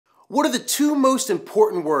What are the two most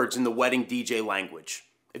important words in the wedding DJ language?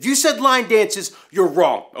 If you said line dances, you're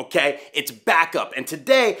wrong, okay? It's backup. And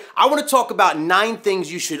today, I want to talk about 9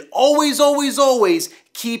 things you should always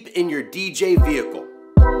keep in your DJ vehicle.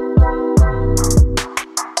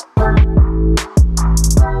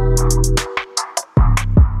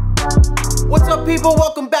 What's up, people?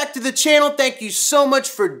 Welcome back to the channel. Thank you so much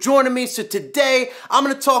for joining me. So today, I'm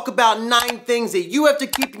gonna talk about 9 things that you have to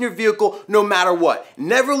keep in your vehicle no matter what.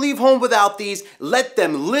 Never leave home without these. Let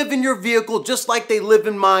them live in your vehicle just like they live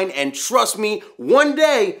in mine. And trust me, one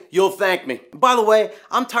day, you'll thank me. By the way,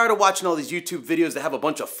 I'm tired of watching all these YouTube videos that have a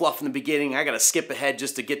bunch of fluff in the beginning. I gotta skip ahead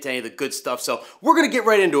just to get to any of the good stuff. So we're gonna get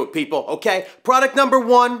right into it, people, okay? Product number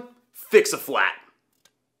 1, fix a flat.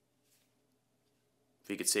 If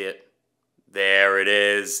you could see it. There it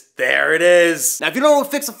is. There it is. Now, if you don't know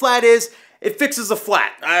what fix a flat is, it fixes a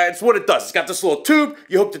flat. It's what it does. It's got this little tube.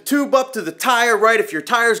 You hook the tube up to the tire, right? If your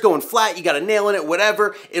tire's going flat, you got a nail in it,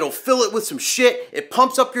 whatever. It'll fill it with some shit. It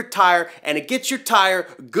pumps up your tire, and it gets your tire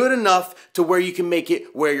good enough to where you can make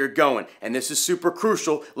it where you're going. And this is super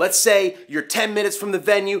crucial. Let's say you're 10 minutes from the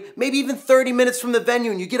venue, maybe even 30 minutes from the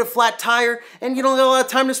venue, and you get a flat tire, and you don't got a lot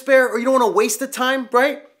of time to spare, or you don't want to waste the time,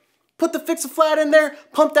 right? Put the fix a flat in there,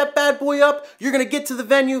 pump that bad boy up, you're gonna get to the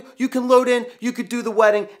venue, you can load in, you could do the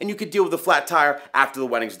wedding, and you could deal with the flat tire after the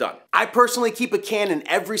wedding's done. I personally keep a can in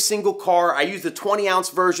every single car. I use the 20-ounce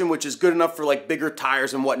version, which is good enough for like bigger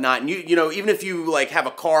tires and whatnot. And you know, even if you like have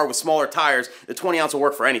a car with smaller tires, the 20-ounce will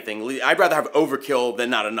work for anything. I'd rather have overkill than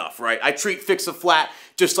not enough, right? I treat fix a flat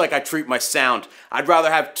just like I treat my sound. I'd rather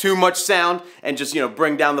have too much sound and just,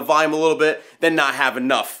 bring down the volume a little bit than not have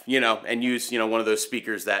enough, and use, one of those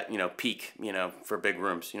speakers that, peak, for big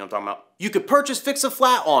rooms. You know what I'm talking about? You could purchase Fix a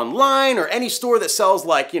Flat online or any store that sells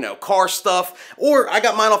like, car stuff. Or I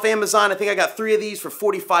got mine off Amazon. I think I got 3 of these for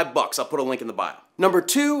 45 bucks. I'll put a link in the bio. Number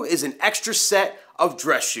 2 is an extra set of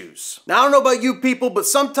dress shoes. Now, I don't know about you people, but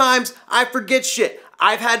sometimes I forget shit.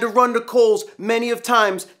 I've had to run to Kohl's many of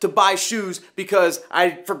times to buy shoes because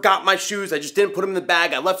I forgot my shoes. I just didn't put them in the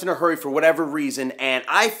bag. I left in a hurry for whatever reason. And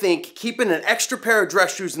I think keeping an extra pair of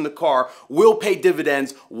dress shoes in the car will pay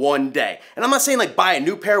dividends one day. And I'm not saying like buy a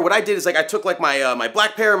new pair. What I did is like I took like my my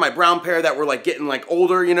black pair and my brown pair that were like getting like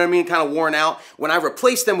older, you know what I mean, kind of worn out. When I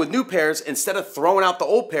replaced them with new pairs, instead of throwing out the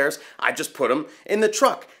old pairs, I just put them in the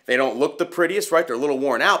truck. They don't look the prettiest, right? They're a little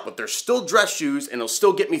worn out, but they're still dress shoes and they'll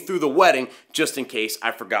still get me through the wedding just in case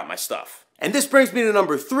I forgot my stuff. And this brings me to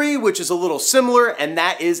number 3, which is a little similar, and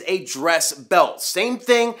that is a dress belt. Same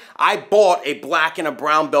thing, I bought a black and a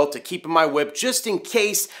brown belt to keep in my whip just in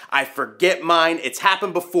case I forget mine. It's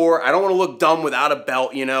happened before. I don't want to look dumb without a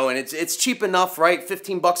belt, and it's cheap enough, right?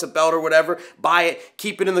 15 bucks a belt or whatever. Buy it,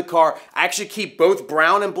 keep it in the car. I actually keep both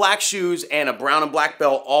brown and black shoes and a brown and black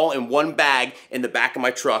belt all in one bag in the back of my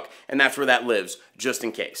truck, and that's where that lives, just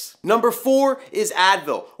in case. Number 4 is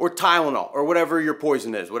Advil or Tylenol or whatever your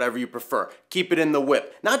poison is, whatever you prefer. Keep it in the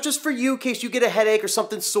whip. Not just for you in case you get a headache or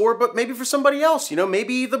something sore, but maybe for somebody else.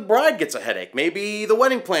 Maybe the bride gets a headache. Maybe the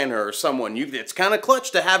wedding planner or someone. It's kind of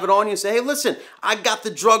clutch to have it on you and say, hey, listen, I got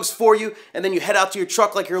the drugs for you. And then you head out to your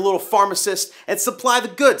truck like you're a little pharmacist and supply the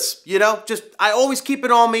goods, I always keep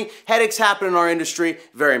it on me. Headaches happen in our industry.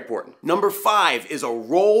 Very important. Number 5 is a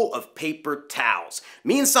roll of paper towels.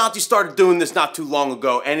 Me and Santi started doing this not too long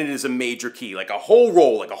ago, and it is a major key. Like a whole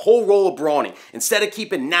roll of brawny. Instead of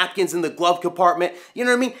keeping napkins in the glove compartment, you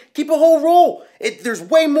know what I mean? Keep a whole roll. There's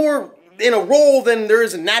way more in a roll than there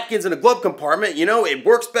is in napkins in a glove compartment. It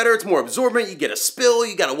works better, it's more absorbent, you get a spill,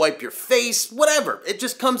 you gotta wipe your face, whatever. It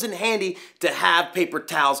just comes in handy to have paper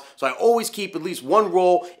towels, so I always keep at least 1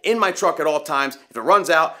 roll in my truck at all times. If it runs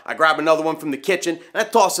out, I grab another one from the kitchen and I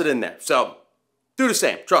toss it in there. So, do the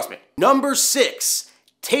same, trust me. Number 6,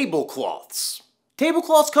 tablecloths.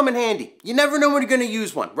 Tablecloths come in handy. You never know when you're gonna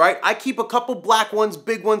use one, right? I keep a couple black ones,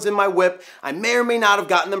 big ones in my whip. I may or may not have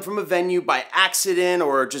gotten them from a venue by accident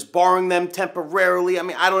or just borrowing them temporarily. I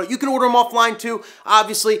mean, I don't know. You can order them offline too,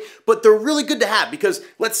 obviously, but they're really good to have because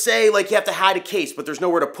let's say like you have to hide a case, but there's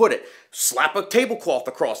nowhere to put it. Slap a tablecloth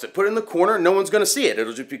across it, put it in the corner, no one's gonna see it.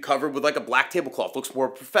 It'll just be covered with like a black tablecloth, looks more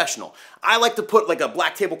professional. I like to put like a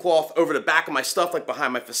black tablecloth over the back of my stuff, like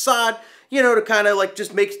behind my facade, to kind of like it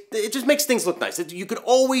just makes things look nice. You could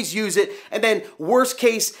always use it, and then worst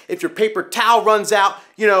case, if your paper towel runs out,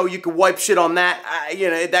 you can wipe shit on that.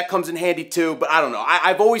 That comes in handy too, but I don't know.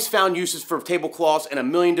 I've always found uses for tablecloths in a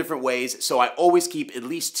million different ways, so I always keep at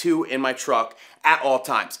least 2 in my truck at all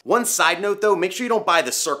times. One side note though, make sure you don't buy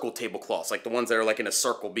the circle tablecloths, like the ones that are like in a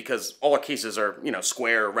circle, because all our cases are,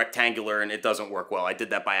 square or rectangular, and it doesn't work well. I did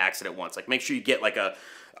that by accident once. Like, make sure you get like a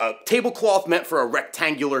tablecloth meant for a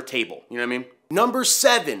rectangular table. You know what I mean? Number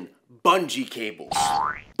 7, bungee cables.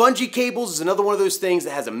 Bungee cables is another one of those things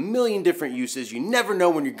that has a million different uses. You never know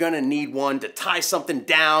when you're gonna need one to tie something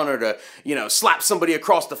down or to, slap somebody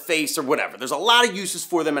across the face or whatever. There's a lot of uses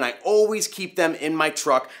for them and I always keep them in my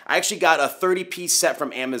truck. I actually got a 30-piece set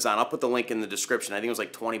from Amazon. I'll put the link in the description. I think it was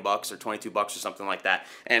like 20 bucks or 22 bucks or something like that.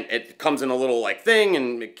 And it comes in a little like thing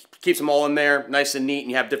and it keeps them all in there nice and neat, and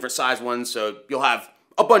you have different size ones, so you'll have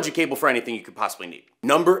a bungee cable for anything you could possibly need.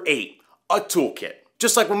 Number 8, a toolkit.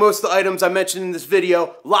 Just like with most of the items I mentioned in this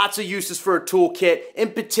video, lots of uses for a toolkit. In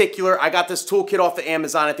particular, I got this toolkit off of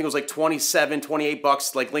Amazon. I think it was like 27, 28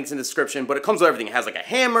 bucks, like links in the description, but it comes with everything. It has like a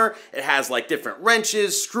hammer, it has like different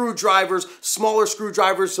wrenches, screwdrivers, smaller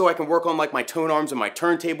screwdrivers so I can work on like my tone arms and my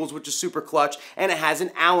turntables, which is super clutch, and it has an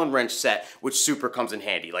Allen wrench set, which super comes in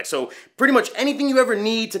handy. Like, so pretty much anything you ever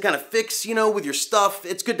need to kind of fix, with your stuff,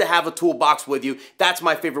 it's good to have a toolbox with you. That's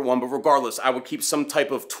my favorite one, but regardless, I would keep some type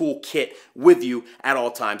of toolkit with you at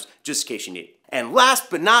all times, just in case you need it. And last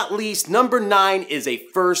but not least, number 9 is a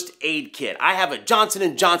first aid kit. I have a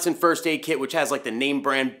Johnson & Johnson first aid kit, which has like the name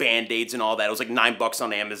brand Band-Aids and all that. It was like 9 bucks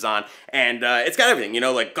on Amazon. And it's got everything,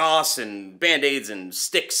 like gauze and Band-Aids and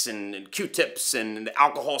sticks and Q-tips and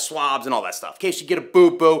alcohol swabs and all that stuff. In case you get a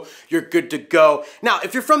boo-boo, you're good to go. Now,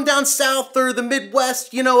 if you're from down south or the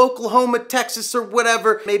Midwest, Oklahoma, Texas or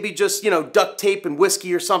whatever, maybe just, duct tape and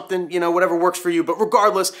whiskey or something, whatever works for you. But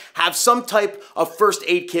regardless, have some type of first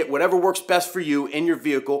aid kit, whatever works best for you in your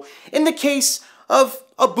vehicle in the case of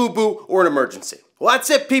a boo-boo or an emergency. Well, that's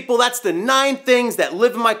it, people. That's the 9 things that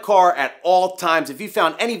live in my car at all times. If you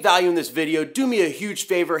found any value in this video, do me a huge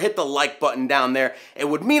favor, hit the like button down there. It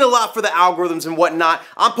would mean a lot for the algorithms and whatnot.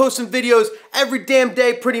 I'm posting videos every damn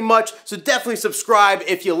day pretty much, so definitely subscribe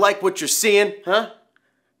if you like what you're seeing. Huh?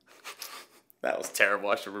 That was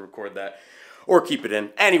terrible. I should re-record that or keep it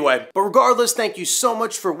in. Anyway, but regardless, thank you so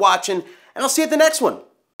much for watching, and I'll see you at the next one.